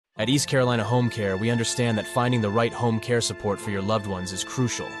At East Carolina Home Care, we understand that finding the right home care support for your loved ones is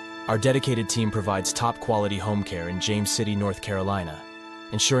crucial. Our dedicated team provides top-quality home care in James City, North Carolina,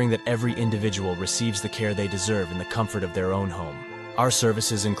 ensuring that every individual receives the care they deserve in the comfort of their own home. Our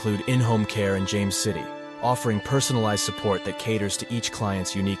services include in-home care in James City, offering personalized support that caters to each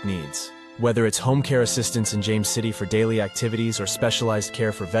client's unique needs. Whether it's home care assistance in James City for daily activities or specialized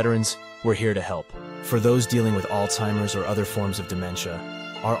care for veterans, we're here to help. For those dealing with Alzheimer's or other forms of dementia,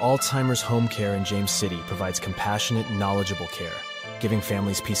 our Alzheimer's Home Care in James City provides compassionate, knowledgeable care, giving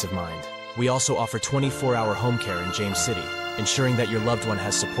families peace of mind. We also offer 24-hour home care in James City, ensuring that your loved one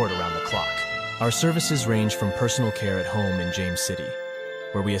has support around the clock. Our services range from personal care at home in James City,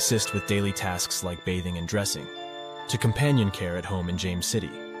 where we assist with daily tasks like bathing and dressing, to companion care at home in James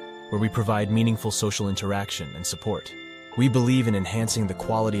City, where we provide meaningful social interaction and support. We believe in enhancing the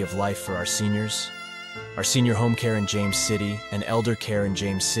quality of life for our seniors. Our senior home care in James City and elder care in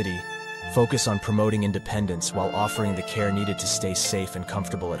James City focus on promoting independence while offering the care needed to stay safe and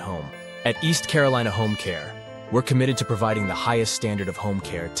comfortable at home. At East Carolina Home Care, we're committed to providing the highest standard of home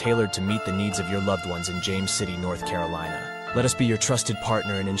care tailored to meet the needs of your loved ones in James City, North Carolina. Let us be your trusted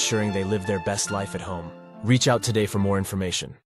partner in ensuring they live their best life at home. Reach out today for more information.